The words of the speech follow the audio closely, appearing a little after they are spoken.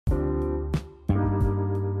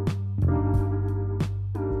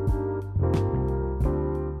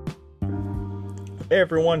Hey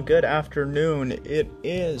everyone, good afternoon. It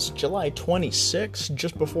is July 26th,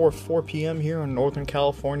 just before 4 p.m. here in Northern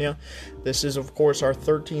California. This is, of course, our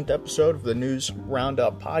 13th episode of the News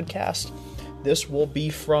Roundup podcast. This will be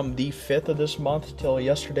from the 5th of this month till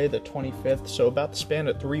yesterday, the 25th, so about the span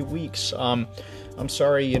of 3 weeks. I'm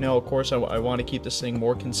sorry, of course, I want to keep this thing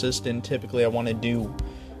more consistent. Typically, I want to do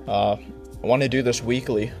this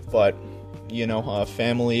weekly, but,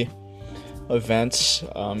 family events,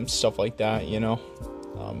 stuff like that,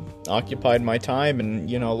 occupied my time,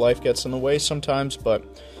 and life gets in the way sometimes, but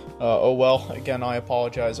oh well. Again, I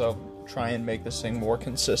apologize. I'll try and make this thing more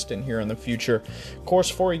consistent here in the future. Of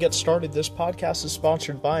course, before we get started, this podcast is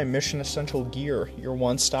sponsored by Mission Essential Gear, your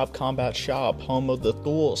one-stop combat shop, home of the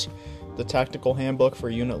tools, the tactical handbook for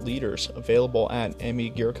unit leaders, available at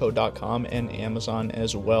megearco.com and Amazon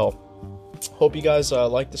as well. Hope you guys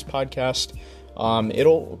like this podcast.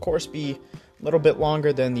 It'll, of course, be a little bit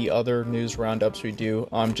longer than the other news roundups we do,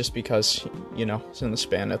 just because, it's in the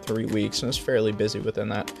span of 3 weeks, and it's fairly busy within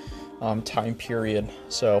that time period.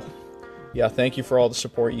 So, yeah, thank you for all the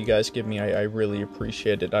support you guys give me. I really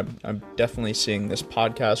appreciate it. I'm definitely seeing this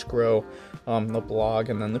podcast grow, the blog,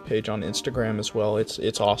 and then the page on Instagram as well.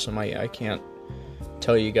 It's awesome. I can't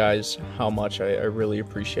tell you guys how much I really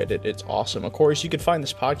appreciate it. It's awesome. Of course, you could find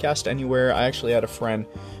this podcast anywhere. I actually had a friend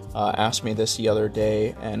ask me this the other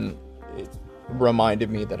day, and it reminded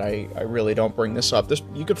me that I really don't bring this up.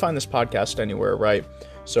 You could find this podcast anywhere, right?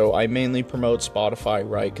 So I mainly promote Spotify,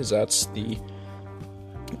 right? Because that's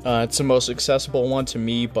it's the most accessible one to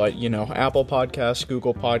me. But Apple Podcasts,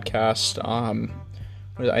 Google Podcasts.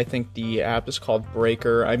 I think the app is called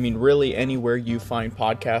Breaker. I mean, really, anywhere you find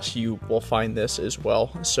podcasts, you will find this as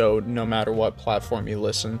well. So no matter what platform you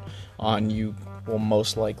listen on, you will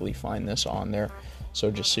most likely find this on there. So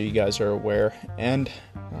just so you guys are aware. And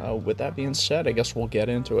with that being said, I guess we'll get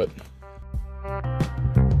into it.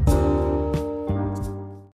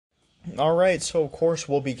 Alright, so of course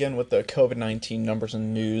we'll begin with the COVID-19 numbers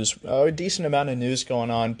and news. A decent amount of news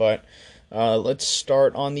going on, but let's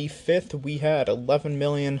start on the 5th. We had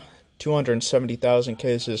 11,270,000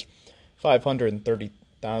 cases,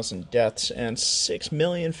 530,000 deaths, and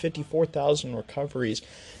 6,054,000 recoveries.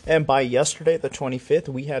 And by yesterday, the 25th,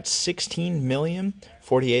 we had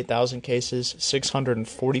 16,048,000 cases,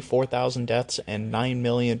 644,000 deaths, and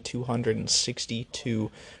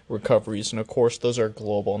 9,262 recoveries. And of course, those are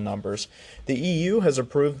global numbers. The EU has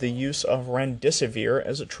approved the use of remdesivir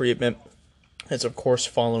as a treatment. It's, of course,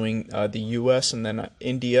 following the U.S., and then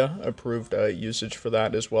India approved usage for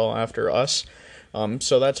that as well after us.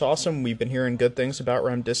 So that's awesome. We've been hearing good things about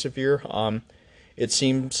remdesivir. It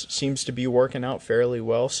seems to be working out fairly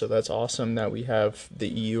well, so that's awesome that we have the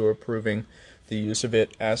EU approving the use of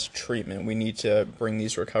it as treatment. We need to bring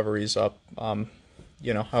these recoveries up,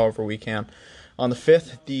 however we can. On the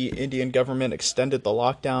 5th, the Indian government extended the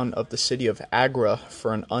lockdown of the city of Agra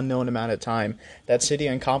for an unknown amount of time. That city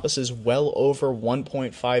encompasses well over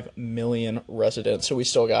 1.5 million residents, so we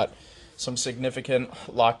still got some significant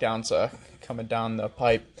lockdowns coming down the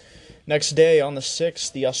pipe. Next day, on the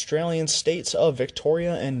 6th, the Australian states of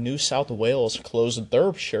Victoria and New South Wales closed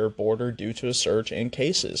their shared border due to a surge in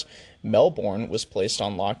cases. Melbourne was placed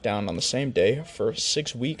on lockdown on the same day for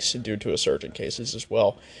 6 weeks due to a surge in cases as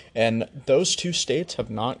well. And those two states have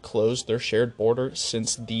not closed their shared border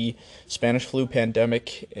since the Spanish flu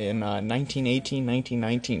pandemic in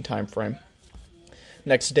 1918-1919 timeframe.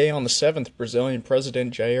 Next day, on the 7th, Brazilian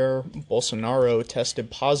President Jair Bolsonaro tested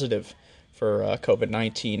positive for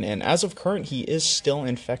COVID-19, and as of current, he is still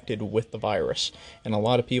infected with the virus, and a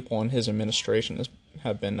lot of people in his administration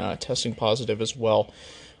have been testing positive as well.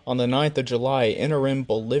 On the 9th of July, interim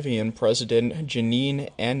Bolivian President Janine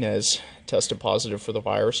Áñez tested positive for the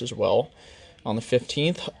virus as well. On the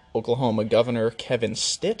 15th, Oklahoma Governor Kevin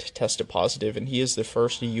Stitt tested positive, and he is the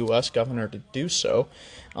first U.S. governor to do so.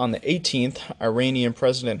 On the 18th, Iranian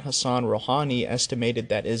President Hassan Rouhani estimated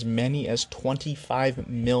that as many as 25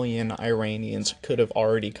 million Iranians could have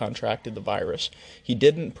already contracted the virus. He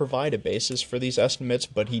didn't provide a basis for these estimates,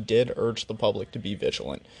 but he did urge the public to be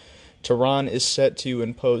vigilant. Tehran is set to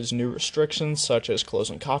impose new restrictions, such as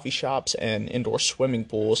closing coffee shops and indoor swimming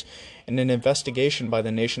pools, and an investigation by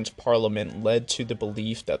the nation's parliament led to the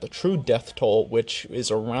belief that the true death toll, which is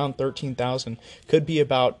around 13,000, could be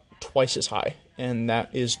about twice as high, and that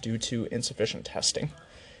is due to insufficient testing.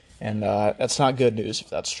 And that's not good news if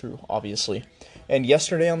that's true, obviously. And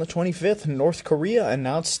yesterday on the 25th, North Korea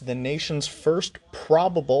announced the nation's first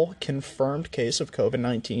probable confirmed case of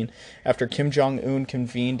COVID-19 after Kim Jong-un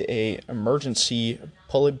convened an emergency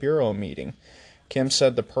Politburo meeting. Kim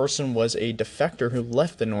said the person was a defector who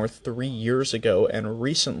left the North 3 years ago and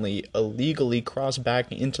recently illegally crossed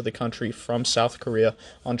back into the country from South Korea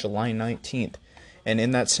on July 19th. And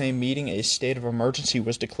in that same meeting, a state of emergency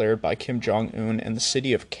was declared by Kim Jong-un, and the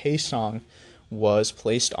city of Kaesong was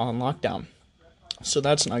placed on lockdown. So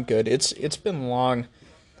that's not good. It's been long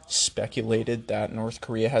speculated that North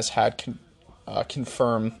Korea has had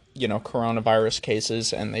confirmed, coronavirus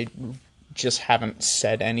cases, and they just haven't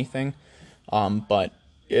said anything. But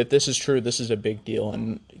if this is true, this is a big deal,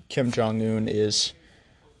 and Kim Jong-un is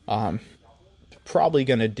probably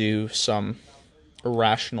going to do some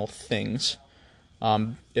irrational things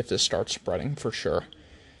if this starts spreading, for sure.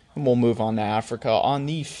 And we'll move on to Africa. On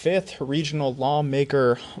the 5th, regional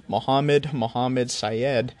lawmaker Mohammed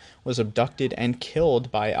Syed was abducted and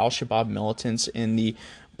killed by al-Shabaab militants in the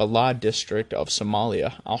Balad district of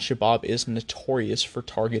Somalia. Al-Shabaab is notorious for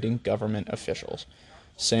targeting government officials.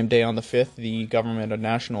 Same day on the 5th, the Government of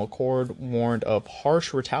National Accord warned of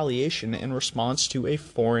harsh retaliation in response to a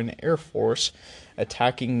foreign air force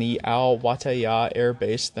attacking the Al-Wataya air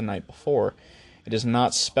base the night before. It is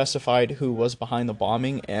not specified who was behind the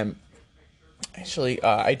bombing, and actually,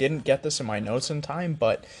 I didn't get this in my notes in time,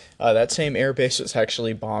 but that same air base was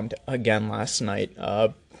actually bombed again last night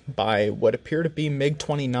by what appear to be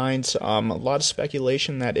MiG-29s. A lot of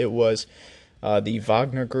speculation that it was the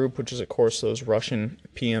Wagner Group, which is, of course, those Russian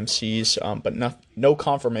PMCs, but no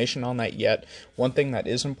confirmation on that yet. One thing that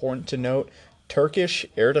is important to note, Turkish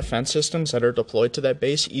air defense systems that are deployed to that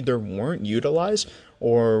base either weren't utilized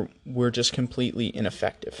or were just completely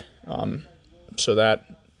ineffective. So that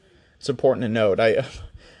it's important to note.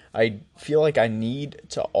 I feel like I need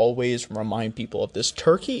to always remind people of this.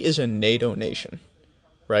 Turkey is a NATO nation,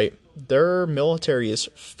 right? Their military is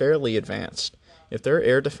fairly advanced. If their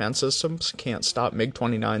air defense systems can't stop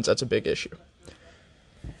MiG-29s, that's a big issue.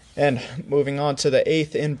 And moving on to the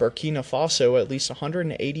 8th, in Burkina Faso, at least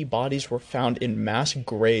 180 bodies were found in mass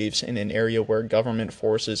graves in an area where government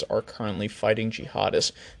forces are currently fighting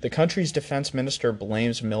jihadists. The country's defense minister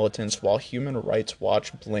blames militants, while Human Rights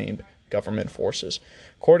Watch blamed government forces.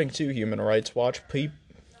 According to Human Rights Watch,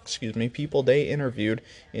 people they interviewed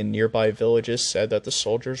in nearby villages said that the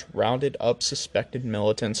soldiers rounded up suspected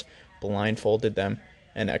militants, blindfolded them,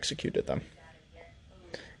 and executed them.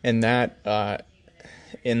 And that,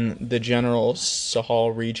 in the general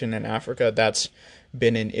Sahel region in Africa, that's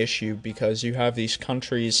been an issue because you have these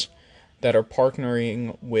countries that are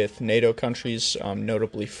partnering with NATO countries,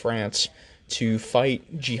 notably France, to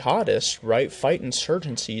fight jihadists, right? Fight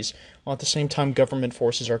insurgencies, while at the same time government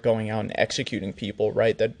forces are going out and executing people,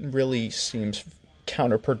 right? That really seems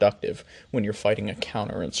counterproductive when you're fighting a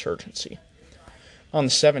counterinsurgency. On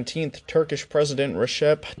the 17th, Turkish President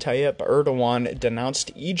Recep Tayyip Erdogan denounced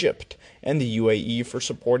Egypt and the UAE for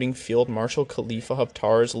supporting Field Marshal Khalifa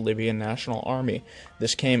Haftar's Libyan National Army.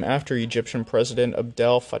 This came after Egyptian President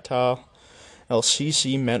Abdel Fattah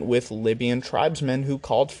el-Sisi met with Libyan tribesmen who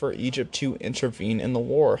called for Egypt to intervene in the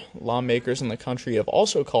war. Lawmakers in the country have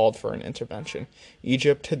also called for an intervention.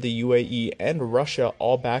 Egypt, the UAE, and Russia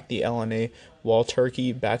all back the LNA, while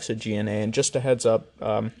Turkey backs the GNA. And just a heads up,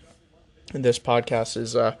 this podcast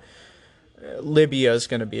is Libya is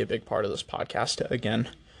going to be a big part of this podcast again.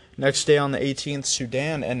 Next day on the 18th,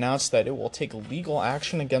 Sudan announced that it will take legal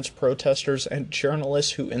action against protesters and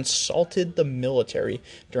journalists who insulted the military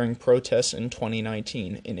during protests in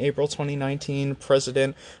 2019. In April 2019,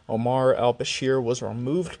 President Omar al-Bashir was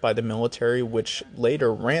removed by the military, which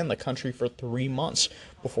later ran the country for 3 months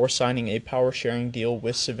before signing a power-sharing deal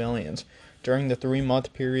with civilians. During the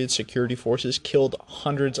 3-month period, security forces killed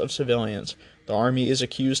hundreds of civilians. The army is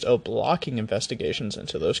accused of blocking investigations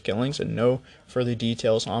into those killings, and no further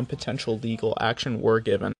details on potential legal action were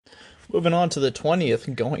given. Moving on to the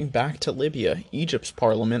 20th, going back to Libya, Egypt's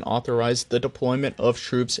parliament authorized the deployment of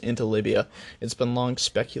troops into Libya. It's been long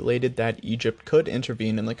speculated that Egypt could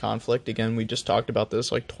intervene in the conflict. Again, we just talked about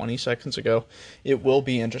this like 20 seconds ago. It will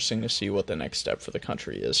be interesting to see what the next step for the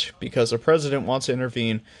country is, because the president wants to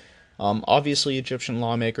intervene. Obviously, Egyptian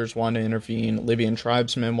lawmakers want to intervene. Libyan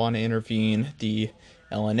tribesmen want to intervene. The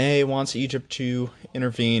LNA wants Egypt to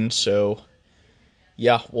intervene. So,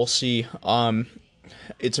 yeah, we'll see.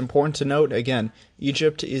 It's important to note, again,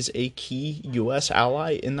 Egypt is a key U.S.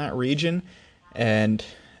 ally in that region. And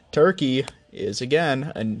Turkey is,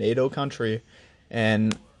 again, a NATO country.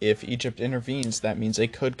 And if Egypt intervenes, that means they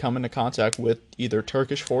could come into contact with either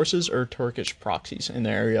Turkish forces or Turkish proxies in the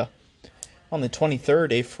area. On the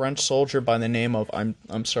 23rd, a French soldier by the name of,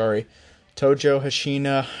 Tojo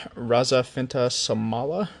Hashina Razafinta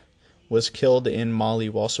Samala was killed in Mali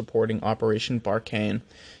while supporting Operation Barkhane.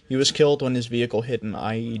 He was killed when his vehicle hit an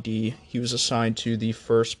IED. He was assigned to the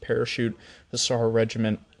 1st Parachute Hussar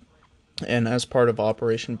Regiment, and as part of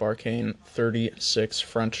Operation Barkhane, 36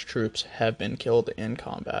 French troops have been killed in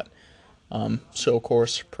combat. So, of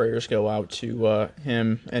course, prayers go out to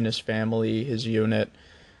him and his family, his unit.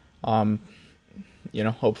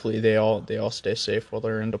 Hopefully they all stay safe while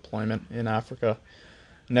they're in deployment in Africa.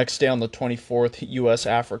 Next day, on the 24th, U.S.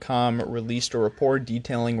 AFRICOM released a report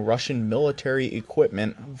detailing Russian military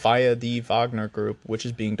equipment via the Wagner Group, which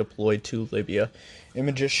is being deployed to Libya.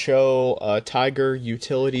 Images show Tiger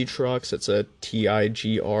utility trucks. It's a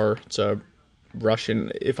TIGR. It's a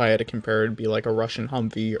Russian, if I had to compare it, it'd be like a Russian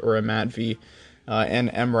Humvee or a MATV, and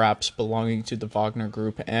MRAPs belonging to the Wagner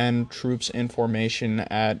Group, and troops in formation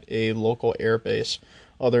at a local airbase.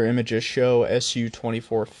 Other images show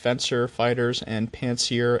Su-24 Fencer fighters and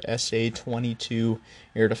Pantsir SA-22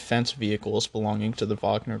 air defense vehicles belonging to the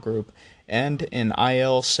Wagner Group, and an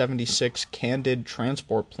Il-76 Candid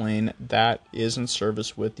transport plane that is in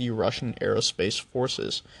service with the Russian Aerospace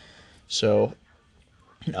Forces. So,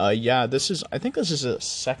 I think this is a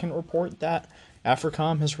second report that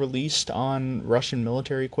AFRICOM has released on Russian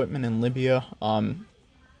military equipment in Libya.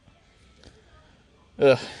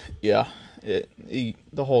 The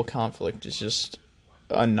whole conflict is just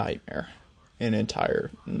a nightmare, an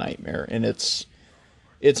entire nightmare, and it's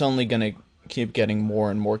only going to keep getting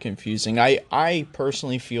more and more confusing. I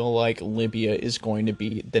personally feel like Libya is going to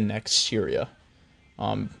be the next Syria.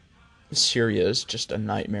 Syria is just a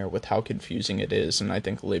nightmare with how confusing it is, and I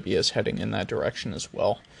think Libya is heading in that direction as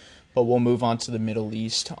well. But we'll move on to the Middle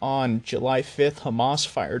East. On July 5th, Hamas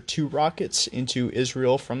fired 2 rockets into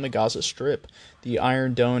Israel from the Gaza Strip. The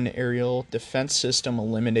Iron Dome aerial defense system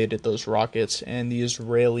eliminated those rockets, and the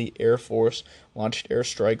Israeli Air Force launched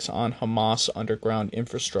airstrikes on Hamas underground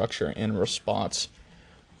infrastructure in response.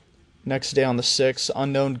 Next day, on the 6th,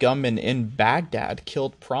 unknown gunmen in Baghdad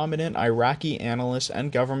killed prominent Iraqi analyst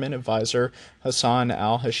and government advisor Hassan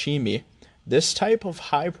al-Hashimi. This type of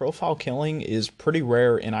high-profile killing is pretty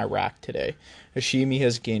rare in Iraq today. Hashimi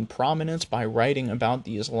has gained prominence by writing about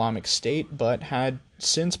the Islamic State, but had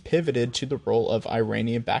since pivoted to the role of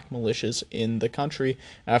Iranian-backed militias in the country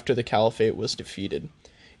after the caliphate was defeated.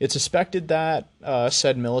 It's suspected that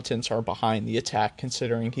said militants are behind the attack,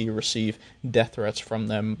 considering he received death threats from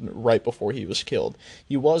them right before he was killed.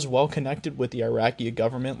 He was well connected with the Iraqi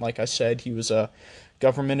government. Like I said, he was a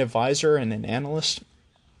government advisor and an analyst,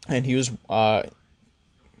 and he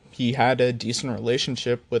had a decent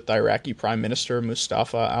relationship with the Iraqi Prime Minister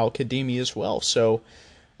Mustafa al-Kadhimi as well. So,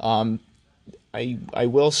 I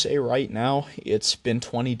will say right now, it's been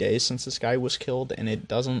 20 days since this guy was killed, and it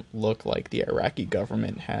doesn't look like the Iraqi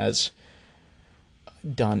government has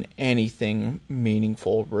done anything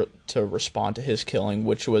meaningful to respond to his killing,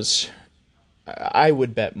 which was, I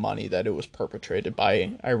would bet money that it was perpetrated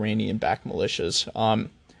by Iranian-backed militias.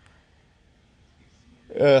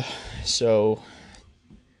 So,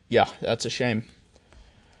 yeah, that's a shame.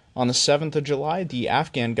 On the 7th of July, the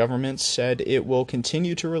Afghan government said it will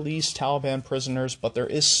continue to release Taliban prisoners, but there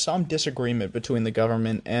is some disagreement between the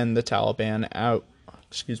government and the Taliban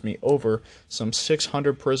over some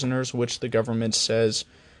 600 prisoners, which the government says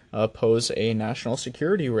pose a national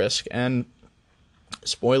security risk. And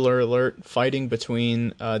spoiler alert, fighting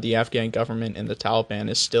between the Afghan government and the Taliban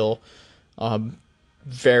is still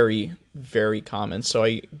very, very common, so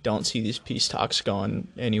I don't see these peace talks going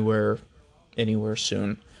anywhere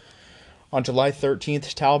soon. On July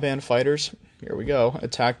 13th, Taliban fighters, here we go,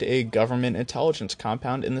 attacked a government intelligence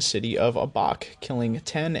compound in the city of Abak, killing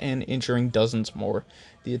 10 and injuring dozens more.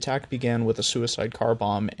 The attack began with a suicide car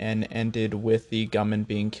bomb and ended with the gunman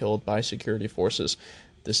being killed by security forces.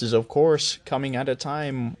 This is, of course, coming at a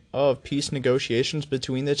time of peace negotiations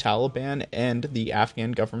between the Taliban and the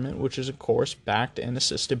Afghan government, which is, of course, backed and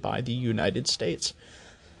assisted by the United States.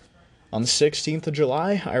 On the 16th of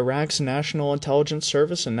July, Iraq's National Intelligence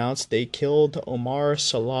Service announced they killed Omar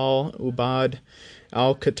Salal Ubad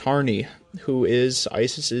al-Qatarni, who is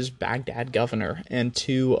ISIS's Baghdad governor, and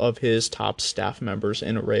 2 of his top staff members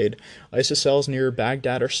in a raid. ISIS cells near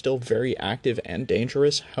Baghdad are still very active and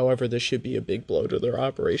dangerous. However, this should be a big blow to their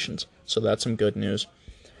operations, so that's some good news.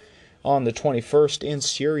 On the 21st, in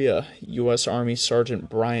Syria, U.S. Army Sergeant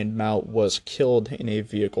Brian Mount was killed in a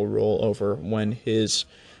vehicle rollover when his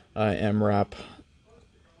MRAP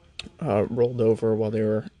rolled over while they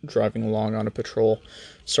were driving along on a patrol.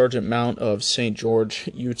 Sergeant Mount of St. George,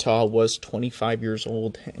 Utah, was 25 years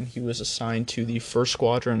old, and he was assigned to the 1st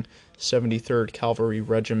Squadron, 73rd Cavalry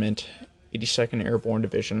Regiment, 82nd Airborne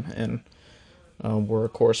Division, and We're,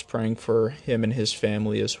 of course, praying for him and his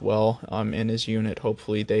family as well, and his unit.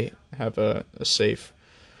 Hopefully they have a safe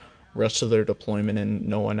rest of their deployment and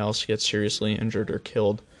no one else gets seriously injured or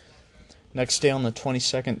killed. Next day on the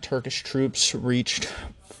 22nd, Turkish troops reached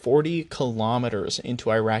 40 kilometers into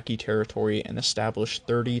Iraqi territory and established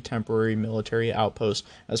 30 temporary military outposts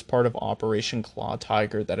as part of Operation Claw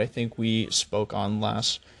Tiger that I think we spoke on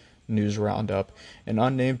last news roundup. An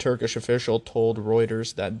unnamed Turkish official told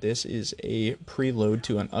Reuters that this is a prelude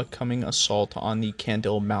to an upcoming assault on the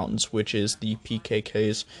Kandil Mountains, which is the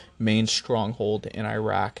PKK's main stronghold in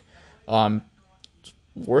Iraq.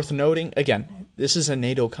 Worth noting, again, this is a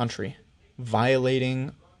NATO country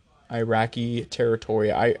violating Iraqi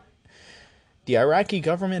territory. The Iraqi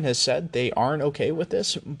government has said they aren't okay with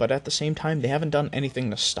this, but at the same time, they haven't done anything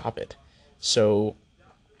to stop it. So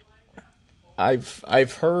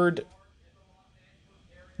I've heard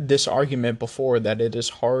this argument before that it is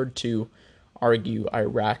hard to argue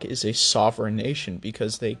Iraq is a sovereign nation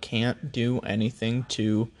because they can't do anything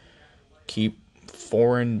to keep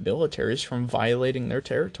foreign militaries from violating their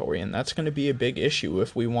territory, and that's going to be a big issue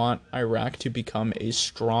if we want Iraq to become a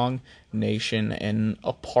strong nation and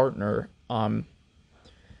a partner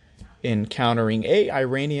in countering A,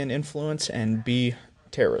 Iranian influence, and B,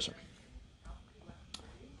 terrorism.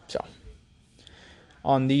 So,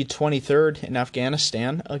 on the 23rd in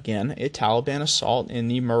Afghanistan, again, a Taliban assault in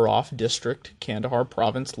the Maraf district, Kandahar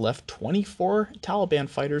province, left 24 Taliban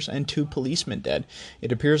fighters and 2 policemen dead.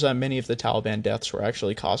 It appears that many of the Taliban deaths were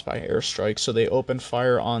actually caused by airstrikes, so they opened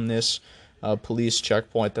fire on this police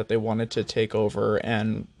checkpoint that they wanted to take over,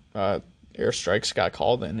 and airstrikes got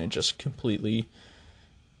called, and it just completely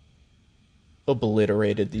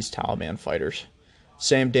obliterated these Taliban fighters.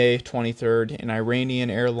 Same day, 23rd, an Iranian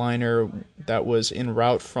airliner that was en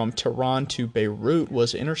route from Tehran to Beirut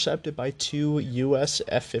was intercepted by 2 U.S.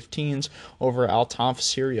 F-15s over Al-Tanf,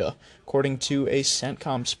 Syria. According to a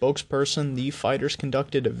CENTCOM spokesperson, the fighters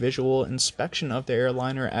conducted a visual inspection of the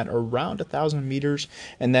airliner at around 1,000 meters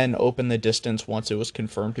and then opened the distance once it was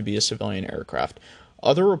confirmed to be a civilian aircraft.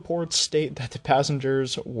 Other reports state that the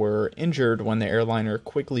passengers were injured when the airliner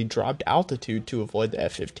quickly dropped altitude to avoid the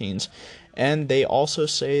F-15s, and they also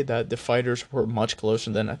say that the fighters were much closer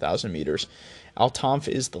than 1,000 meters. Al-Tanf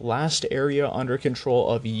is the last area under control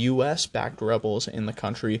of U.S.-backed rebels in the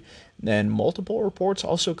country, and multiple reports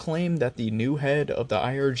also claim that the new head of the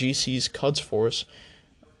IRGC's Quds Force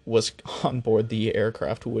was on board the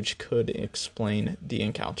aircraft, which could explain the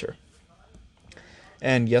encounter.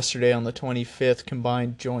 And yesterday on the 25th,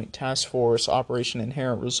 Combined Joint Task Force Operation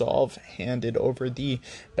Inherent Resolve handed over the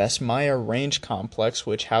Basmaya Range Complex,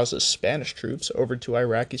 which houses Spanish troops, over to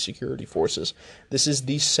Iraqi security forces. This is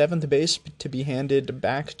the 7th base to be handed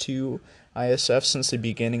back to ISF since the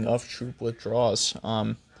beginning of troop withdrawals.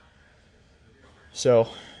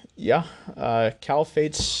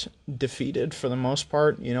 Caliphate's defeated for the most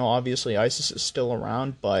part. Obviously ISIS is still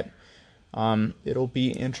around, but it'll be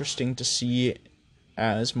interesting to see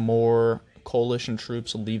as more coalition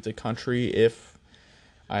troops leave the country if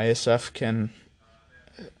ISF can,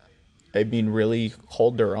 really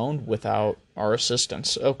hold their own without our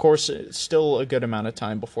assistance. Of course, it's still a good amount of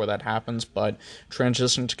time before that happens, but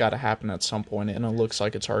transition's got to happen at some point, and it looks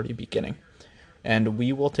like it's already beginning. And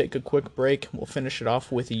we will take a quick break. We'll finish it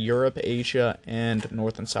off with Europe, Asia, and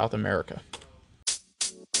North and South America.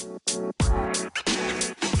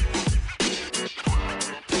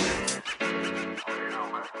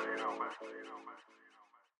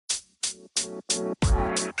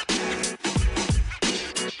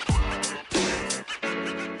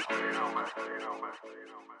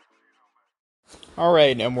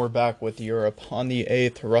 Alright, and we're back with Europe. On the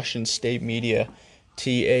 8th, Russian state media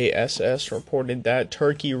TASS reported that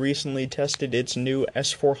Turkey recently tested its new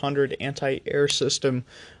S-400 anti-air system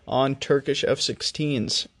on Turkish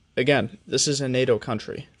F-16s. Again, this is a NATO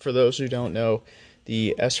country. For those who don't know,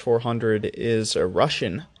 the S-400 is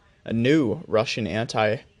a new Russian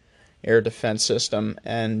anti-air defense system,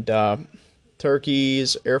 and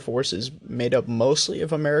Turkey's Air Force is made up mostly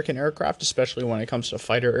of American aircraft, especially when it comes to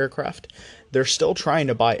fighter aircraft. They're still trying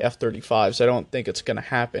to buy F-35s. I don't think it's going to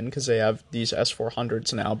happen because they have these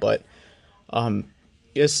S-400s now, but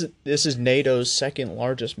this is NATO's second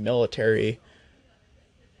largest military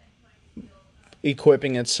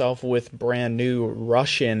equipping itself with brand new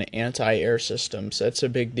Russian anti-air systems. That's a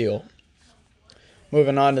big deal.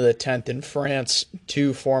 Moving on to the 10th, in France,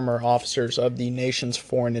 2 former officers of the nation's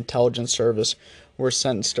foreign intelligence service were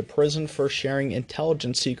sentenced to prison for sharing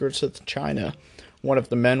intelligence secrets with China. One of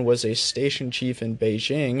the men was a station chief in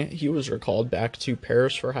Beijing. He was recalled back to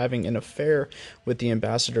Paris for having an affair with the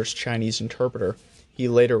ambassador's Chinese interpreter. He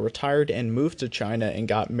later retired and moved to China and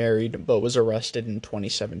got married, but was arrested in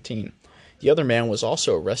 2017. The other man was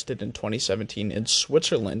also arrested in 2017 in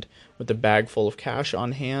Switzerland with a bag full of cash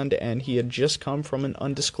on hand, and he had just come from an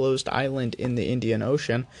undisclosed island in the Indian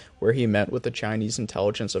Ocean where he met with a Chinese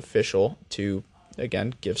intelligence official to,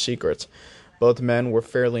 again, give secrets. Both men were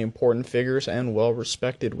fairly important figures and well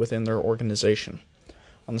respected within their organization.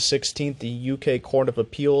 On the 16th, the UK Court of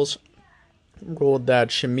Appeals ruled that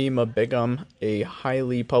Shamima Begum, a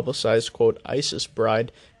highly publicized, quote, ISIS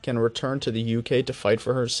bride, can return to the UK to fight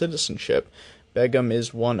for her citizenship. Begum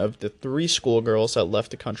is one of the 3 schoolgirls that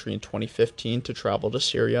left the country in 2015 to travel to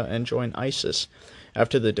Syria and join ISIS.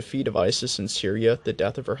 After the defeat of ISIS in Syria, the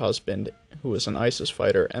death of her husband, who was an ISIS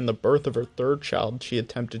fighter, and the birth of her 3rd child, she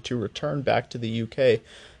attempted to return back to the UK.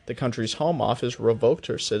 The country's Home Office revoked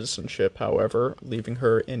her citizenship, however, leaving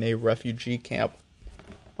her in a refugee camp.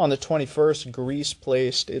 On the 21st, Greece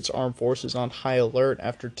placed its armed forces on high alert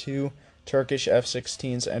after 2 Turkish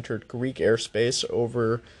F-16s entered Greek airspace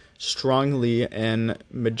over Strongly and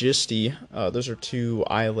Megisti. Those are 2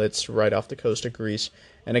 islets right off the coast of Greece.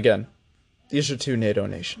 And again, these are 2 NATO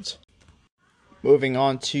nations. Moving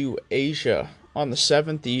on to Asia. On the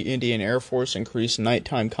 7th, the Indian Air Force increased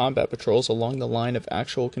nighttime combat patrols along the line of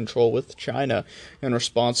actual control with China in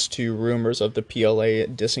response to rumors of the PLA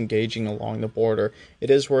disengaging along the border. It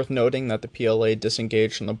is worth noting that the PLA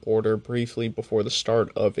disengaged on the border briefly before the start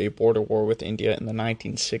of a border war with India in the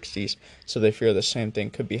 1960s, so they fear the same thing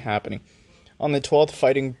could be happening. On the 12th,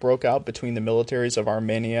 fighting broke out between the militaries of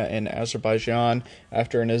Armenia and Azerbaijan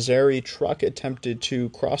after an Azeri truck attempted to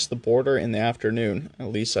cross the border in the afternoon.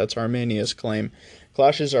 At least that's Armenia's claim.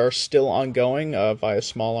 Clashes are still ongoing via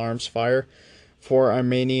small arms fire. 4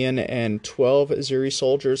 Armenian and 12 Azeri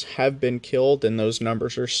soldiers have been killed, and those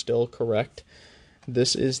numbers are still correct.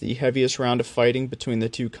 This is the heaviest round of fighting between the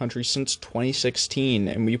 2 countries since 2016,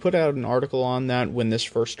 and we put out an article on that when this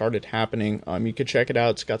first started happening. You could check it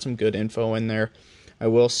out. It's got some good info in there. I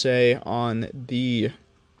will say on the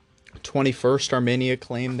 21st, Armenia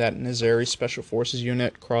claimed that an Azeri Special Forces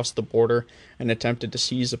unit crossed the border and attempted to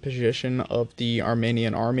seize a position of the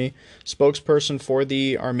Armenian army. Spokesperson for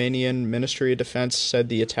the Armenian Ministry of Defense said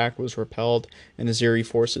the attack was repelled and Azeri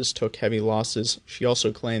forces took heavy losses. She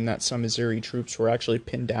also claimed that some Azeri troops were actually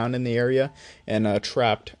pinned down in the area and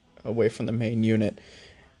trapped away from the main unit.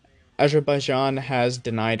 Azerbaijan has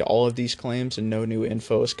denied all of these claims, and no new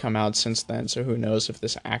info has come out since then, so who knows if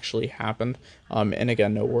this actually happened. And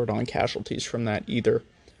again, no word on casualties from that either.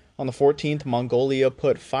 On the 14th, Mongolia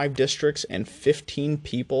put 5 districts and 15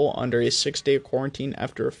 people under a 6-day quarantine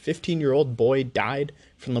after a 15-year-old boy died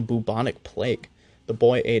from the bubonic plague. The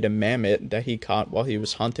boy ate a mammoth that he caught while he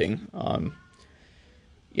was hunting.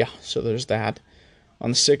 So there's that. On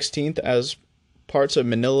the 16th, as parts of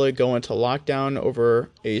Manila go into lockdown over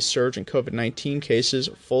a surge in COVID-19 cases,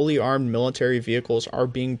 fully armed military vehicles are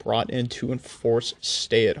being brought in to enforce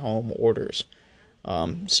stay-at-home orders.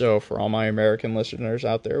 So for all my American listeners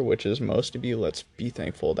out there, which is most of you, let's be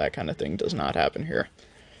thankful that kind of thing does not happen here.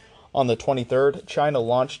 On the 23rd, China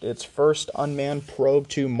launched its first unmanned probe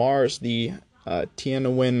to Mars, the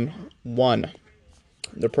Tianwen-1.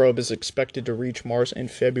 The probe is expected to reach Mars in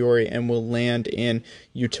February and will land in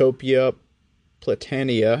Utopia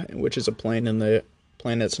Platania, which is a planet in the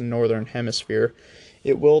planet's northern hemisphere.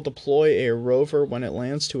 It will deploy a rover when it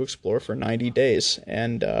lands to explore for 90 days.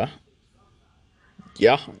 And,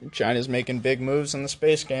 China's making big moves in the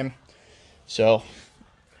space game. So,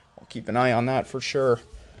 I'll keep an eye on that for sure.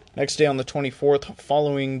 Next day on the 24th,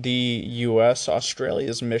 following the U.S.,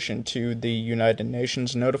 Australia's mission to the United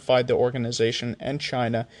Nations notified the organization and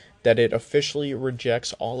China that it officially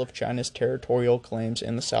rejects all of China's territorial claims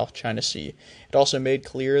in the South China Sea. It also made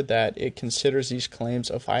clear that it considers these claims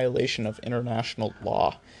a violation of international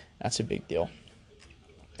law. That's a big deal.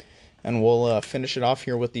 And we'll finish it off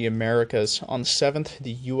here with the Americas. On the 7th,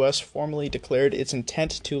 the U.S. formally declared its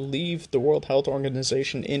intent to leave the World Health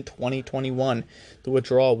Organization in 2021. The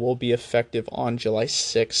withdrawal will be effective on July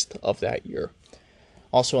 6th of that year.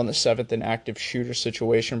 Also on the 7th, an active shooter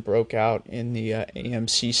situation broke out in the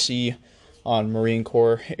AMCC on Marine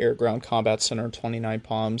Corps Air Ground Combat Center in 29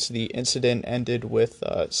 Palms. The incident ended with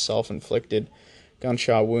self-inflicted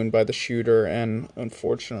gunshot wound by the shooter, and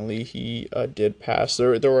unfortunately he did pass.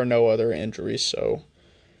 There were no other injuries, so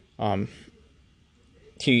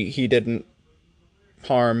he didn't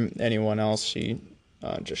harm anyone else. He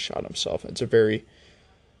just shot himself. It's a very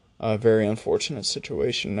unfortunate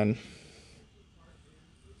situation, and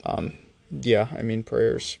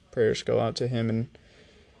prayers go out to him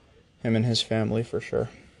and his family for sure.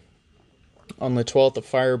 On the 12th, a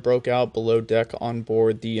fire broke out below deck on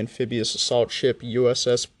board the amphibious assault ship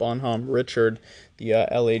USS Bonhomme Richard, the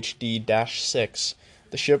LHD-6.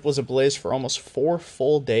 The ship was ablaze for almost 4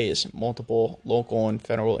 full days. Multiple local and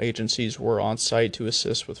federal agencies were on site to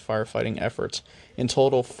assist with firefighting efforts. In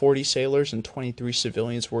total, 40 sailors and 23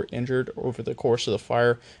 civilians were injured over the course of the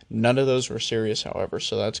fire. None of those were serious, however,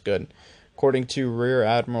 so that's good. According to Rear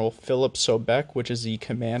Admiral Philip Sobeck, which is the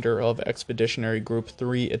commander of Expeditionary Group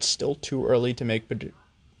 3, it's still too early to make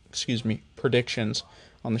predictions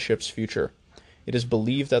on the ship's future. It is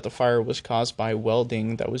believed that the fire was caused by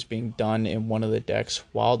welding that was being done in one of the decks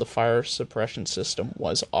while the fire suppression system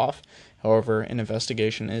was off. However, an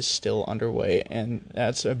investigation is still underway, and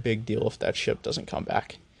that's a big deal if that ship doesn't come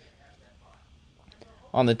back.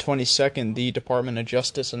 On the 22nd, the Department of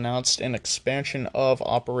Justice announced an expansion of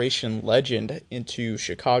Operation Legend into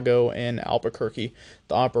Chicago and Albuquerque.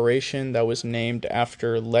 The operation that was named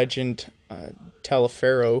after Legend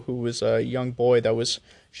Taliaferro, who was a young boy that was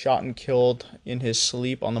shot and killed in his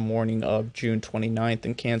sleep on the morning of June 29th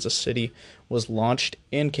in Kansas City, was launched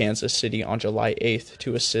in Kansas City on July 8th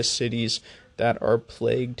to assist cities that are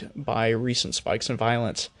plagued by recent spikes in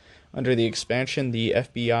violence. Under the expansion, the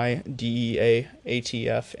FBI, DEA,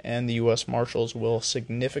 ATF, and the U.S. Marshals will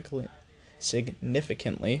significantly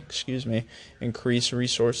increase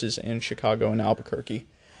resources in Chicago and Albuquerque.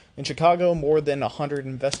 In Chicago, more than 100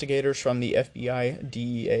 investigators from the FBI,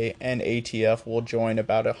 DEA, and ATF will join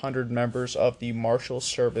about 100 members of the Marshals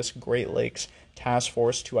Service Great Lakes Task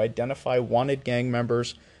Force to identify wanted gang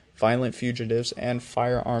members, violent fugitives, and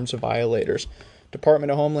firearms violators.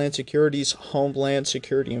 Department of Homeland Security's Homeland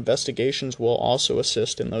Security Investigations will also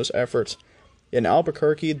assist in those efforts. In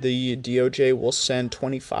Albuquerque, the DOJ will send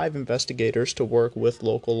 25 investigators to work with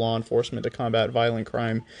local law enforcement to combat violent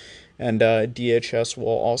crime, and DHS will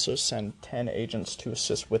also send 10 agents to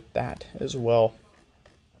assist with that as well.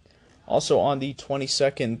 Also on the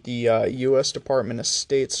 22nd, the U.S. Department of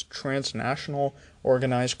State's Transnational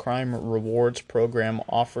Organized Crime Rewards Program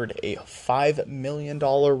offered a $5 million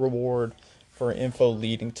reward for info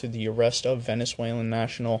leading to the arrest of Venezuelan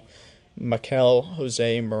national Michael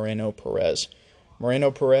Jose Moreno Perez.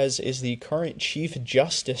 Moreno Perez is the current Chief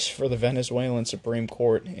Justice for the Venezuelan Supreme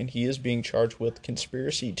Court, and he is being charged with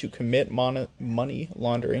conspiracy to commit money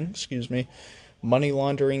laundering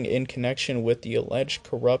in connection with the alleged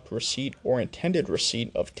corrupt receipt or intended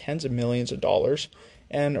receipt of tens of millions of dollars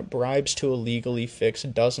and bribes to illegally fix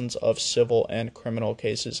dozens of civil and criminal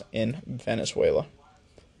cases in Venezuela.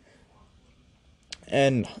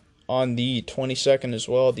 And on the 22nd as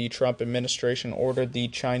well, the Trump administration ordered the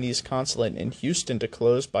Chinese consulate in Houston to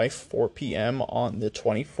close by 4 p.m. on the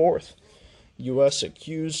 24th. U.S.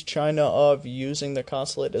 accused China of using the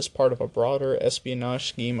consulate as part of a broader espionage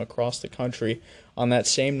scheme across the country. On that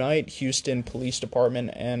same night, Houston Police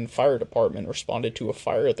Department and Fire Department responded to a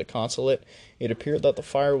fire at the consulate. It appeared that the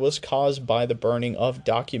fire was caused by the burning of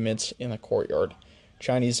documents in the courtyard.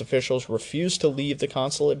 Chinese officials refused to leave the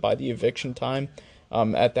consulate by the eviction time.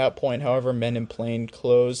 At that point, however, men in plain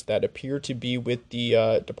clothes that appeared to be with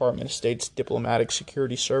the Department of State's Diplomatic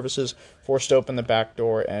Security Services forced open the back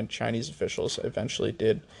door, and Chinese officials eventually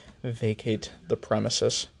did vacate the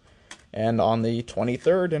premises. And on the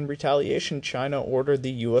 23rd, in retaliation, China ordered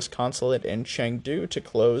the U.S. consulate in Chengdu to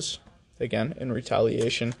close, again, in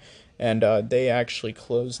retaliation. And they actually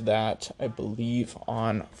closed that, I believe,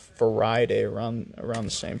 on Friday around the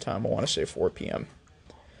same time. I want to say 4 p.m.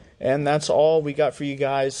 And that's all we got for you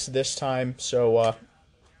guys this time. So,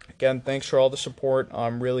 again, thanks for all the support.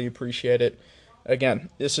 Really appreciate it.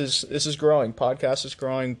 Again, this is growing. Podcast is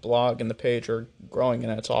growing. Blog and the page are growing,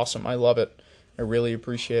 and it's awesome. I love it. I really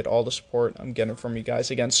appreciate all the support I'm getting from you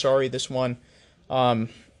guys. Again, sorry this one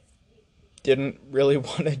didn't really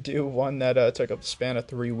want to do one that took up the span of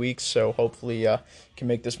 3 weeks. So hopefully can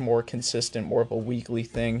make this more consistent, more of a weekly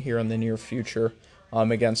thing here in the near future.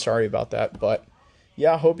 Again, sorry about that, but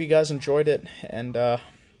yeah, I hope you guys enjoyed it, and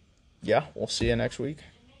yeah, we'll see you next week.